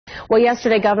Well,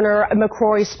 yesterday, Governor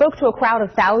McCrory spoke to a crowd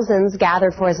of thousands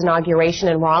gathered for his inauguration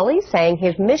in Raleigh, saying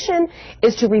his mission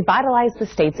is to revitalize the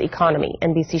state's economy.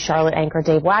 NBC Charlotte anchor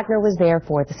Dave Wagner was there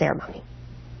for the ceremony.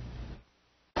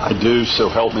 I do, so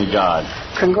help me God.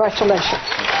 Congratulations.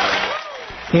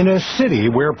 In a city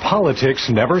where politics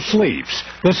never sleeps,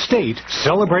 the state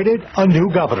celebrated a new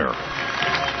governor.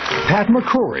 Pat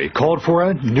McCrory called for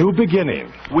a new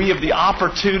beginning. We have the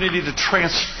opportunity to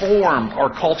transform our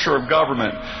culture of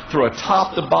government through a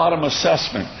top-to-bottom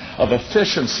assessment of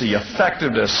efficiency,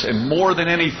 effectiveness, and more than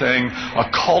anything, a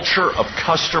culture of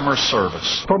customer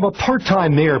service. From a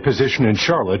part-time mayor position in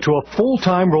Charlotte to a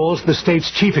full-time role as the state's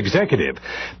chief executive,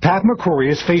 Pat McCrory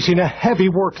is facing a heavy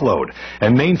workload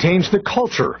and maintains the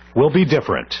culture will be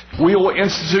different. We will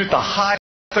institute the high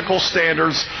ethical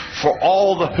standards for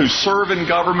all who serve in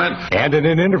government. And in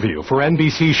an interview for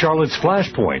NBC Charlotte's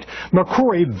Flashpoint,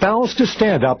 McCrory vows to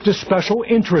stand up to special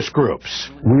interest groups.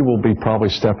 We will be probably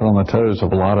stepping on the toes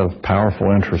of a lot of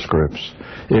powerful interest groups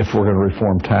if we're going to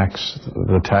reform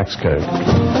the tax code.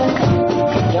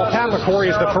 Well, Pat McCrory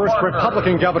is the first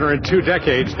Republican governor in 2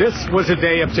 decades. This was a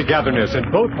day of togetherness,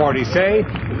 and both parties say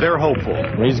they're hopeful.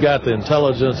 He's got the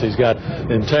intelligence, he's got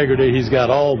integrity, he's got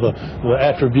all the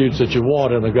attributes that you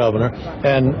want in a governor,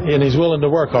 and he's willing to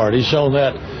work hard. He's shown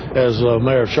that as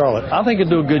mayor of Charlotte. I think he'll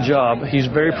do a good job. He's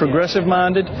very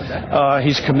progressive-minded.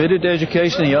 He's committed to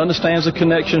education. He understands the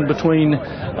connection between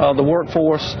the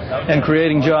workforce and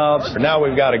creating jobs. Now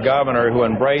we've got a governor who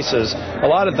embraces a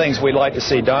lot of things we'd like to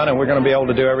see done, and we're going to be able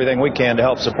to do everything we can to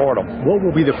help support them. What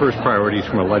will be the first priorities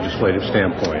from a legislative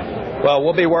standpoint? Well,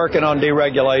 we'll be working on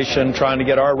deregulation, trying to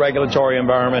get our regulatory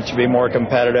environment to be more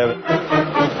competitive.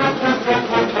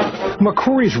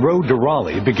 McCrory's road to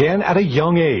Raleigh began at a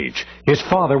young age. His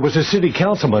father was a city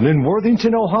councilman in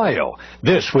Worthington, Ohio.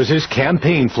 This was his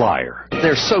campaign flyer.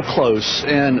 They're so close,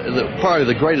 and probably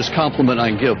the greatest compliment I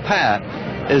can give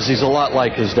Pat is he's a lot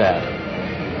like his dad.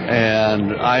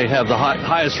 And I have the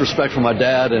highest respect for my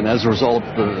dad, and as a result,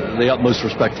 the utmost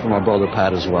respect for my brother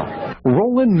Pat as well.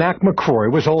 Roland Mac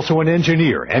McCrory was also an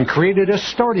engineer and created a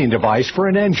starting device for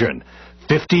an engine.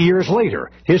 50 years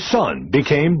later, his son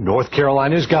became North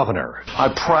Carolina's governor. I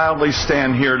proudly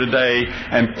stand here today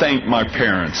and thank my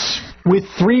parents. With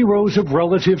 3 rows of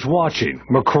relatives watching,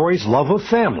 McCrory's love of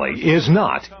family is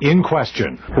not in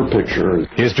question. Her picture.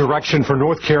 His direction for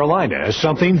North Carolina is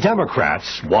something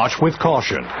Democrats watch with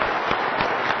caution.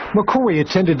 McCrory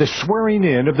attended the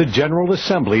swearing-in of the General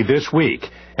Assembly this week,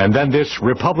 and then this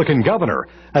Republican governor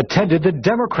attended the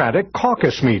Democratic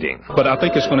caucus meeting. But I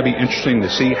think it's going to be interesting to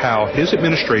see how his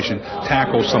administration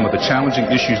tackles some of the challenging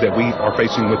issues that we are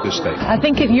facing with this state. I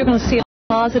think you're going to see a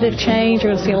positive change.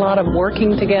 You're going to see a lot of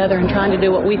working together and trying to do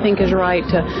what we think is right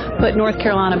to put North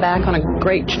Carolina back on a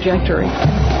great trajectory.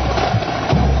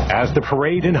 As the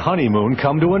parade and honeymoon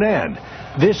come to an end,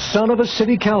 this son of a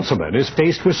city councilman is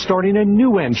faced with starting a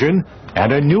new engine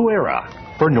and a new era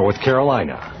for North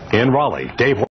Carolina. In Raleigh, Dave